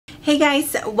Hey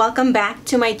guys, welcome back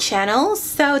to my channel.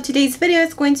 So today's video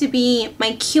is going to be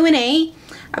my Q&A.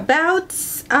 About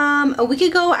a week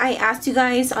ago I asked you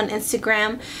guys on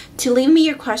Instagram to leave me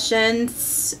your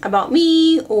questions about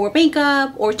me or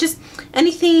makeup or just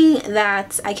anything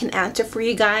that I can answer for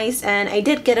you guys, and I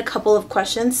did get a couple of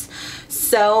questions,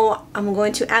 so I'm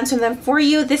going to answer them for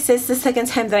you. This is the second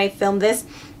time that I filmed this.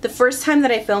 The first time that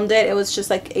I filmed it, it was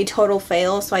just like a total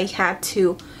fail, so I had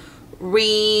to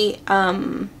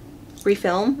refilm,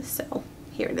 so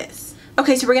here it is.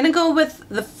 Okay, so we're gonna go with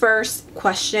the first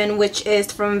question, which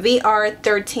is from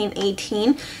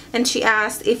VR1318, and she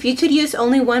asked, if you could use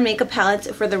only one makeup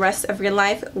palette for the rest of your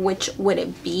life, which would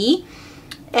it be?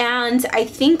 And I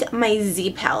think my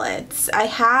Z palettes. I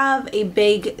have a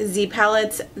big Z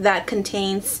palette that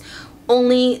contains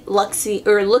only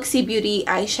Luxie Beauty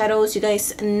eyeshadows. You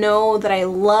guys know that I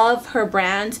love her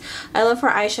brand. I love her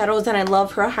eyeshadows and I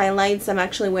love her highlights. I'm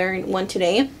actually wearing one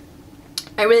today.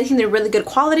 I really think they're really good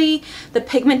quality. The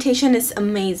pigmentation is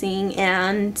amazing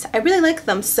and I really like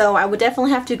them, so I would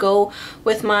definitely have to go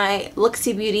with my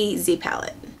Luxie Beauty Z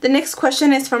palette. The next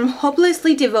question is from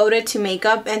Hopelessly Devoted to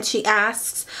Makeup, and she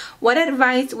asks, what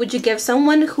advice would you give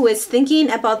someone who is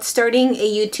thinking about starting a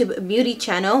YouTube beauty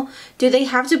channel? Do they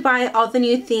have to buy all the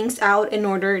new things out in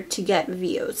order to get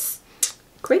views?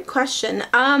 Great question.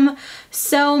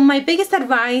 So my biggest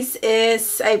advice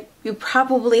is, you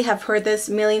probably have heard this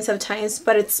millions of times,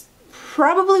 but it's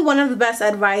probably one of the best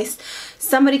advice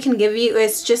somebody can give you,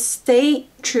 is just stay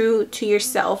true to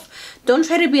yourself. Don't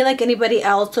try to be like anybody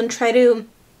else. Don't try to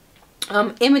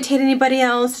imitate anybody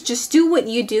else. Just do what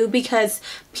you do, because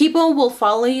people will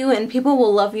follow you and people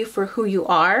will love you for who you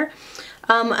are.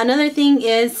 Another thing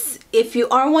is, if you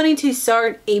are wanting to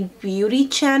start a beauty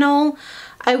channel,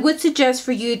 I would suggest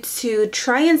for you to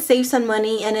try and save some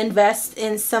money and invest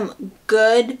in some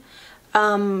good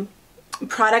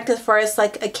product as far as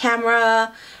like a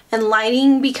camera and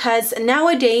lighting, because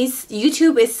nowadays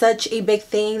YouTube is such a big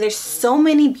thing. There's so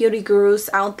many beauty gurus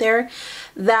out there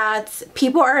that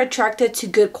people are attracted to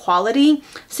good quality.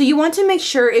 So you want to make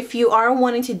sure, if you are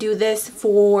wanting to do this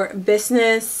for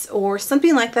business or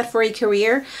something like that, for a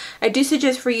career, I do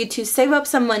suggest for you to save up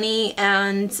some money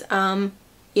and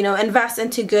you know, invest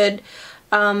into good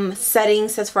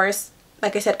settings as far as,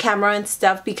 like I said, camera and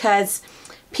stuff, because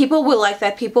people will like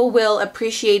that. People will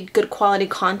appreciate good quality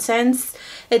contents.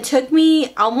 It took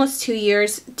me almost 2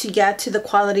 years to get to the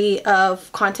quality of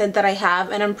content that I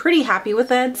have, and I'm pretty happy with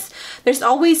it. There's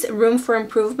always room for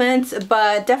improvement,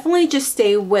 but definitely just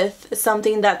stay with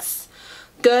something that's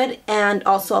good and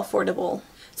also affordable.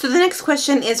 So the next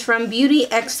question is from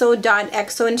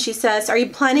beautyexo.exo, and she says, are you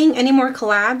planning any more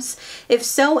collabs? If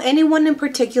so, anyone in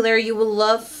particular you would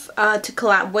love to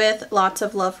collab with? Lots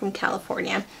of love from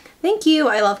California. Thank you.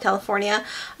 I love California.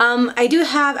 I do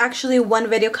have actually one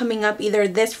video coming up either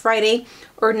this Friday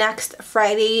or next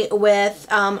Friday with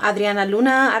Adriana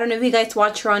Luna. I don't know if you guys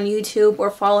watch her on YouTube or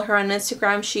follow her on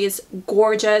Instagram. She is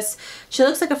gorgeous. She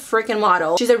looks like a freaking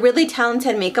model. She's a really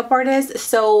talented makeup artist.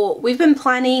 So we've been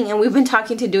planning and we've been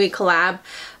talking to do a collab,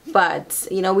 but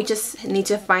you know, we just need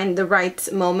to find the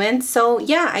right moment. So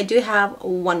yeah, I do have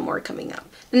one more coming up.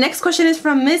 The next question is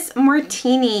from Miss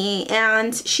Martini,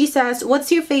 and she says,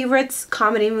 what's your favorite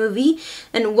comedy movie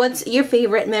and what's your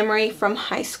favorite memory from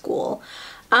high school?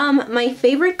 My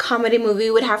favorite comedy movie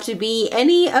would have to be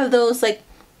any of those like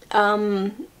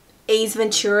Ace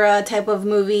Ventura type of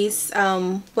movies.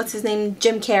 What's his name?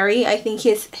 Jim Carrey. I think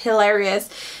he's hilarious.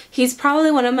 He's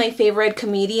probably one of my favorite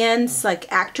comedians, like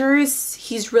actors.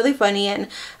 He's really funny, and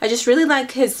I just really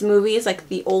like his movies, like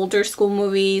the older school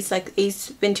movies, like Ace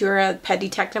Ventura, Pet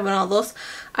Detective, and all those.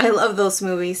 I love those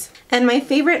movies. And my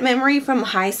favorite memory from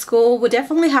high school would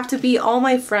definitely have to be all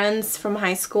my friends from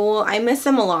high school. I miss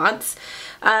them a lot.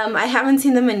 I haven't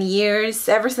seen them in years.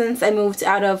 Ever since I moved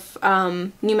out of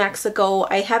New Mexico,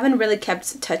 I haven't really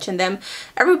kept touching them.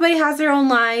 Everybody has their own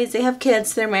lives. They have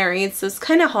kids, they're married, so it's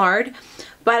kind of hard.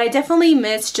 But I definitely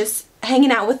miss just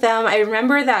hanging out with them. I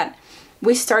remember that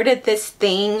we started this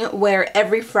thing where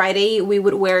every Friday we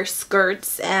would wear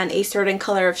skirts and a certain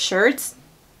color of shirts.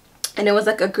 And it was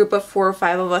like a group of 4 or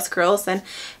 5 of us girls, and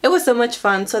it was so much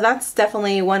fun. So that's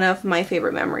definitely one of my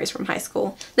favorite memories from high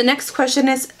school. The next question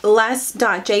is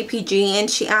les.jpg, and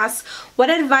she asks, what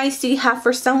advice do you have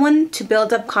for someone to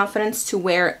build up confidence to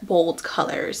wear bold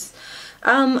colors?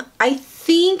 I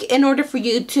think in order for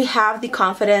you to have the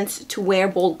confidence to wear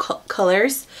bold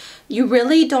colors, you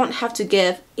really don't have to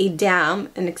give a damn,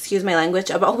 and excuse my language,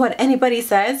 about what anybody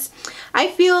says. I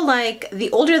feel like the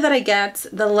older that I get,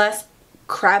 the less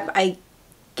crap I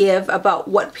give about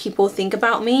what people think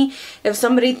about me. If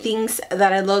somebody thinks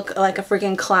that I look like a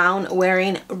freaking clown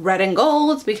wearing red and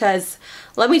gold, because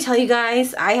let me tell you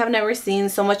guys, I have never seen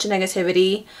so much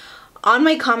negativity on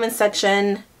my comment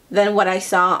section than what I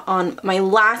saw on my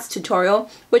last tutorial,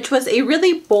 which was a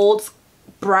really bold,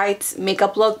 bright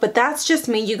makeup look. But that's just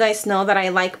me. You guys know that I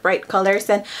like bright colors,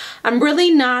 and I'm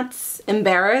really not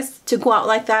embarrassed to go out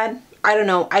like that. I don't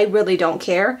know, I really don't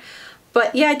care.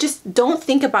 But yeah, just don't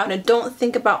think about it. Don't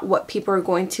think about what people are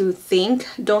going to think.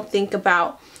 Don't think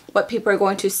about what people are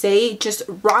going to say. Just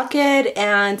rock it,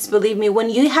 and believe me, when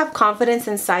you have confidence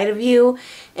inside of you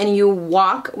and you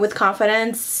walk with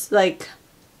confidence, like,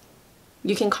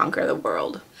 you can conquer the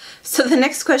world. So the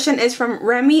next question is from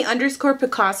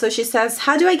Remy_Picasso. She says,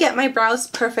 how do I get my brows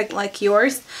perfect like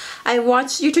yours? I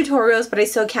watched your tutorials, but I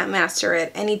still can't master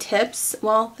it. Any tips?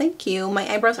 Well, thank you.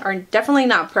 My eyebrows are definitely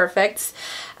not perfect.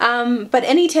 But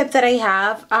any tip that I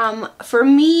have, for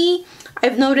me,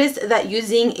 I've noticed that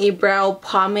using a brow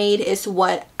pomade is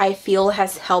what I feel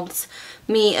has helped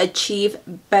me achieve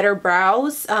better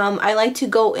brows. I like to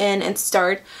go in and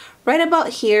start right about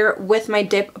here with my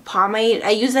dip pomade. I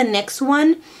use the next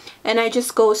one, and I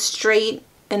just go straight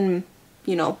and,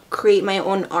 you know, create my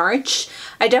own arch.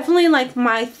 I definitely like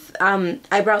my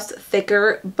eyebrows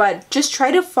thicker, but just try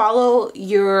to follow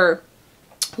your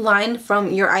line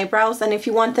from your eyebrows, and if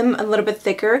you want them a little bit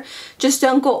thicker, just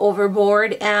don't go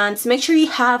overboard, and make sure you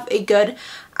have a good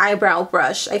eyebrow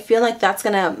brush. I feel like that's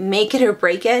gonna make it or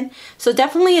break it. So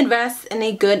definitely invest in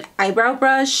a good eyebrow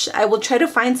brush. I will try to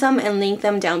find some and link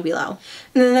them down below.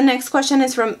 And then the next question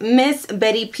is from Miss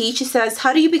Betty P. She says,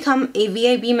 how do you become a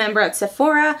VIB member at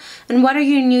Sephora, and what are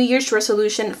your New Year's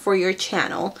resolution for your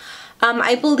channel?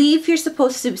 I believe you're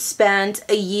supposed to spend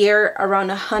a year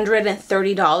around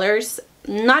 $130.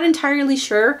 Not entirely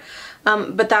sure,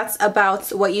 but that's about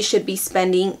what you should be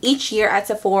spending each year at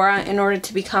Sephora in order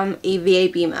to become a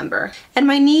VIB member. And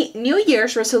my New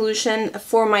Year's resolution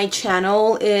for my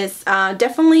channel is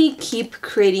definitely keep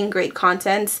creating great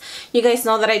content. You guys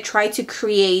know that I try to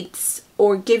create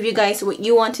or give you guys what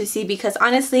you want to see, because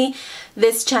honestly,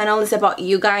 this channel is about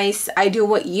you guys. I do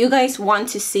what you guys want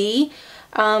to see.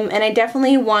 And I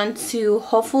definitely want to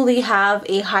hopefully have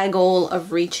a high goal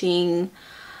of reaching,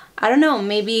 I don't know,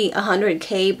 maybe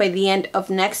 100K by the end of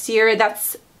next year.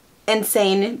 That's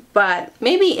insane, but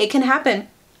maybe it can happen.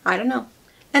 I don't know.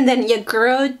 And then your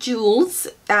girl Jules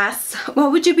asks,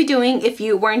 what would you be doing if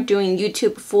you weren't doing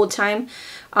YouTube full-time?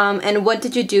 And what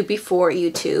did you do before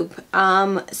YouTube?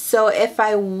 So if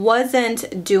I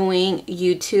wasn't doing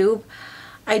YouTube,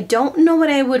 I don't know what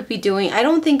I would be doing. I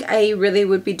don't think I really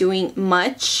would be doing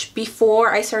much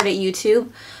before I started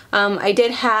YouTube. I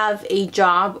did have a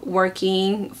job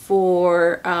working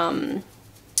for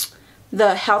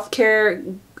the healthcare,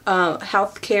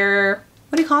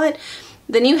 what do you call it?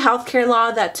 The new healthcare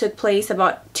law that took place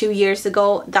about 2 years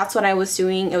ago. That's what I was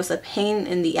doing. It was a pain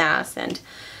in the ass, and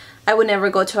I would never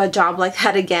go to a job like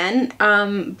that again.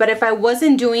 But if I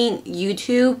wasn't doing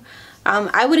YouTube,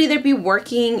 I would either be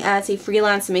working as a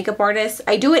freelance makeup artist.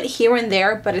 I do it here and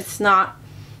there, but it's not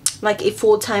like a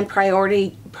full-time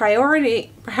priority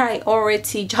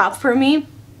job for me.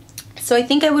 So I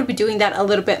think I would be doing that a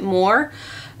little bit more.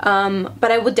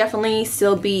 But I would definitely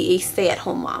still be a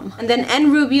stay-at-home mom. And then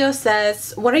N Rubio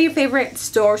says, what are your favorite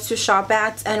stores to shop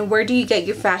at, and where do you get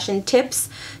your fashion tips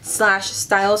 /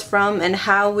 styles from, and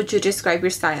how would you describe your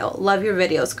style? Love your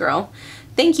videos, girl.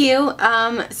 Thank you.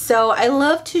 So I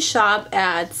love to shop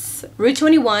at Route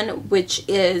 21, which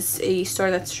is a store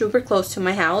that's super close to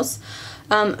my house.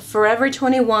 Forever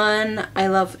 21, I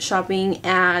love shopping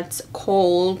at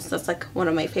Kohl's. That's like one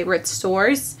of my favorite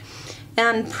stores.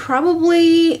 And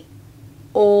probably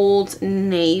Old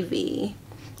Navy.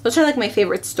 Those are like my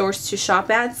favorite stores to shop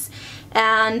at.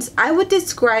 And I would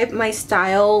describe my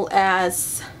style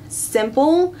as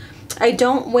simple. I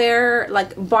don't wear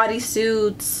like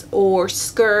bodysuits or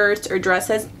skirts or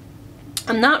dresses.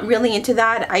 I'm not really into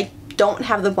that. I don't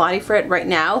have the body for it right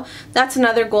now. That's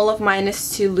another goal of mine,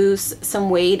 is to lose some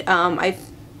weight. I've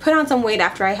put on some weight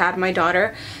after I had my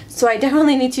daughter, so I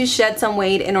definitely need to shed some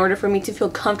weight in order for me to feel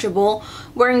comfortable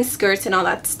wearing skirts and all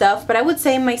that stuff. But I would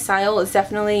say my style is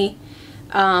definitely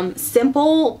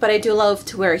simple, but I do love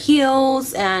to wear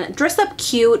heels and dress up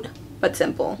cute but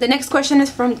simple. The next question is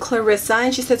from Clarissa,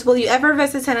 and she says, will you ever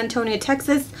visit San Antonio,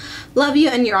 Texas? Love you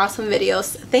and your awesome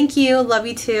videos. Thank you. Love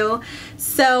you too.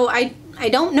 So I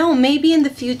don't know, maybe in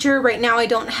the future. Right now I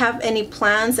don't have any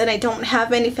plans, and I don't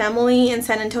have any family in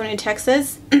San Antonio,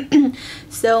 Texas.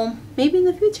 So maybe in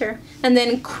the future. And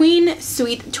then Queen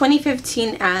Sweet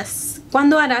 2015 asks,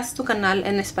 ¿Cuándo harás tu canal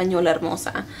en español,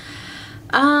 hermosa?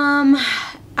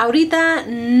 Ahorita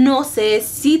no sé,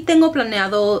 sí tengo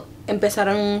planeado empezar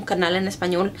un canal en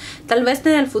español, tal vez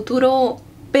en el futuro,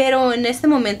 pero en este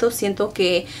momento siento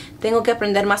que tengo que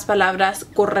aprender más palabras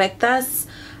correctas,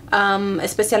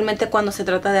 especialmente cuando se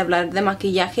trata de hablar de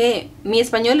maquillaje. Mi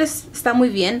español está muy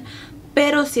bien,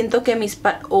 pero siento que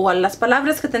las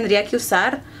palabras que tendría que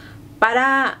usar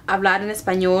para hablar en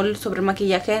español sobre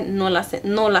maquillaje no las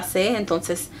sé,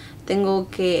 entonces tengo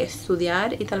que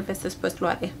estudiar y tal vez después lo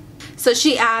haré. So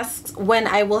she asks when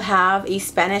I will have a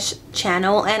Spanish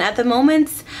channel, and at the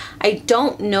moment I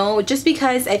don't know, just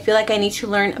because I feel like I need to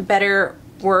learn better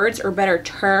words or better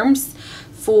terms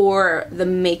for the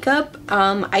makeup.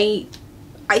 I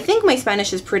think my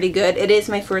Spanish is pretty good. It is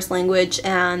my first language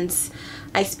and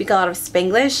I speak a lot of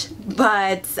Spanglish,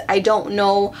 but I don't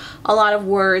know a lot of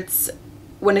words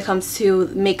when it comes to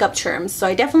makeup terms, so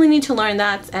I definitely need to learn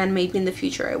that, and maybe in the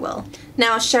future I will.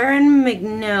 Now Sharon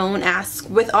McNone asks,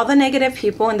 with all the negative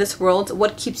people in this world,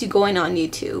 what keeps you going on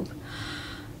YouTube?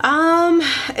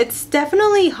 It's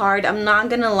definitely hard. I'm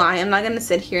not gonna lie. I'm not gonna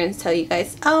sit here and tell you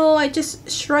guys, oh, I just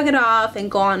shrug it off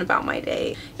and go on about my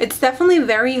day. It's definitely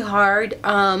very hard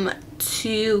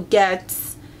to get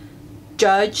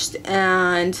judged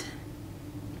and,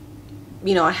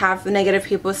 you know, have negative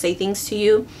people say things to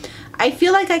you. I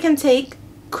feel like I can take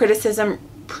criticism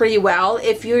pretty well.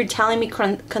 If you're telling me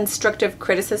constructive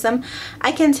criticism,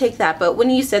 I can take that. But when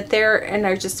you sit there and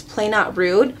are just plain out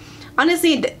rude,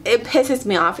 honestly, it pisses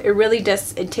me off. It really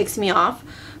does. It ticks me off.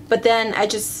 But then I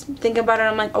just think about it.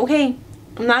 I'm like, okay,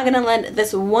 I'm not gonna let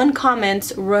this one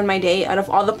comment ruin my day. Out of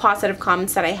all the positive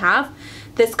comments that I have,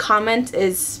 this comment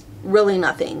is really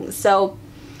nothing. So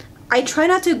I try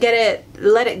not to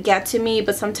let it get to me,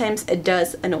 but sometimes it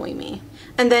does annoy me.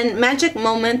 And then Magic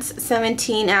Moments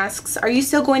 17 asks, are you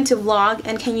still going to vlog,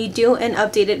 and can you do an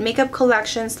updated makeup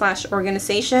collection /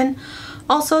 organization?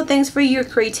 Also, thanks for your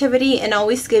creativity and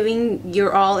always giving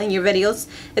your all in your videos.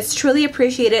 It's truly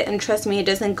appreciated, and trust me, it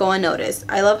doesn't go unnoticed.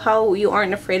 I love how you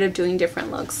aren't afraid of doing different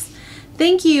looks.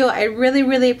 Thank you. I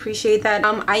really appreciate that.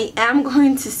 I am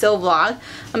going to still vlog.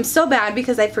 I'm so bad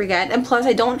because I forget, and plus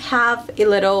I don't have a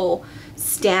little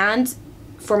stand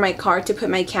for my car to put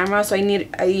my camera, so I need,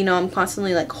 you know, I'm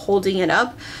constantly like holding it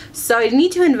up, so I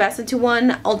need to invest into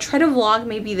one. I'll try to vlog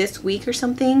maybe this week or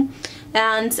something,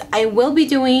 and I will be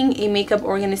doing a makeup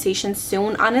organization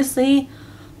soon. Honestly,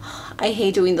 I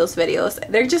hate doing those videos.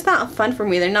 They're just not fun for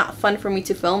me. They're not fun for me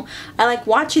to film. I like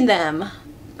watching them,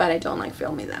 but I don't like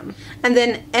filming them. And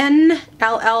then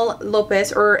NLL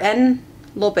Lopez, or N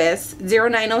Lopez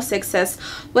 0906 says,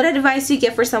 what advice do you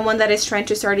give for someone that is trying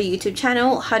to start a YouTube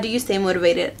channel? How do you stay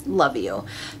motivated? Love you.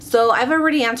 So I've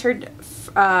already answered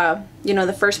you know,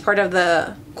 the first part of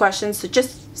the question, so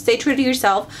just stay true to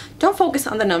yourself. Don't focus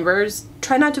on the numbers.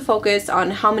 Try not to focus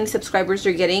on how many subscribers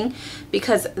you're getting,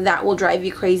 because that will drive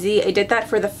you crazy. I did that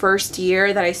for the first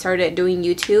year that I started doing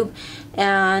YouTube,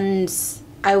 and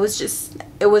I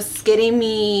was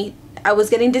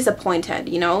getting disappointed,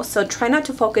 you know, so try not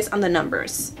to focus on the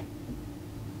numbers.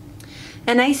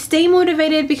 And I stay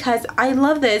motivated because I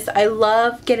love this. I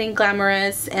love getting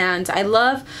glamorous, and I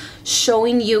love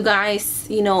showing you guys,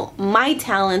 you know, my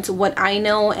talent, what I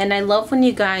know. And I love when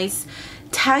you guys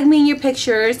tag me in your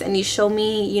pictures and you show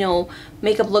me, you know,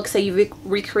 makeup looks that you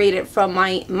recreated from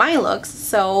my looks.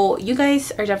 So you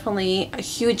guys are definitely a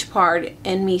huge part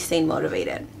in me staying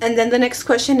motivated. And then the next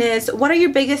question is, what are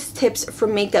your biggest tips for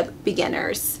makeup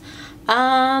beginners?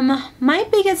 My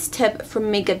biggest tip for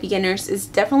makeup beginners is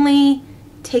definitely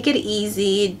take it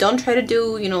easy. Don't try to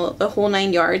do, you know, the whole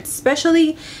 9 yards,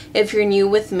 especially if you're new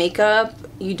with makeup.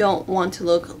 You don't want to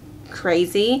look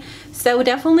crazy. So I would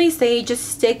definitely say just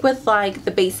stick with like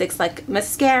the basics, like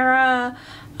mascara,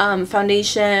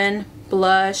 foundation,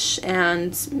 blush,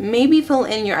 and maybe fill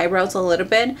in your eyebrows a little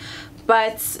bit.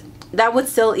 But that would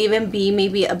still even be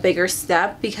maybe a bigger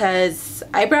step, because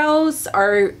eyebrows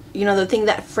are, you know, the thing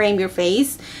that frame your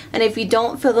face, and if you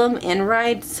don't fill them in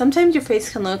right, sometimes your face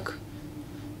can look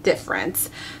different.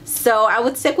 So I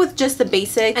would stick with just the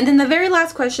basic. And then the very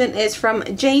last question is from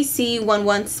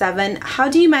JC117. How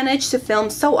do you manage to film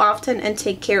so often and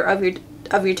take care of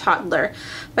your toddler?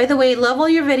 By the way, love all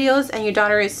your videos, and your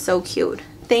daughter is so cute.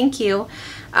 Thank you.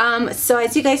 So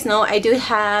as you guys know, I do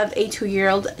have a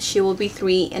 2-year-old. She will be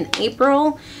 3 in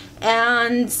April,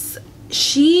 and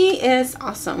she is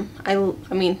awesome. I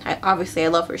mean, obviously I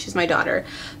love her. She's my daughter,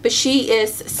 but she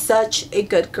is such a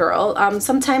good girl.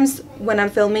 Sometimes when I'm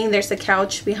filming, there's a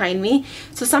couch behind me,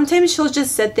 so sometimes she'll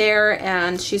just sit there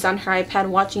and she's on her iPad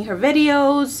watching her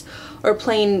videos or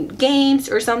playing games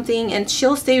or something, and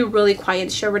she'll stay really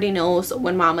quiet. She already knows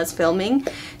when mama's filming,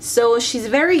 so she's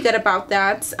very good about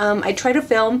that. I try to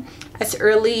film as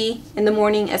early in the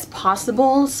morning as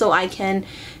possible so I can,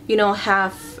 you know,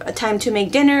 have a time to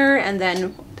make dinner and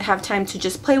then have time to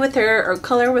just play with her or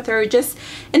color with her, just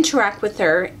interact with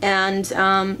her. And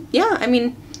yeah, I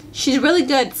mean, she's really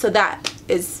good, so that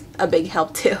is a big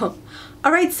help too.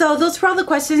 Alright, so those were all the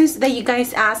questions that you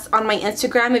guys asked on my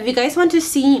Instagram. If you guys want to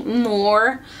see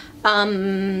more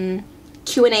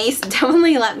Q&As,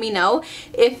 definitely let me know.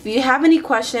 If you have any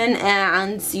question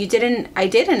and I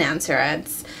didn't answer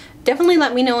it, definitely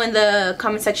let me know in the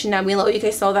comment section down below. You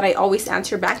guys saw that I always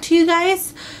answer back to you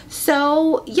guys.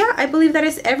 So yeah, I believe that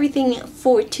is everything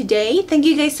for today. Thank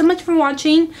you guys so much for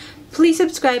watching. Please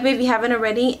subscribe if you haven't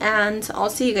already, and I'll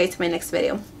see you guys in my next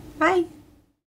video. Bye!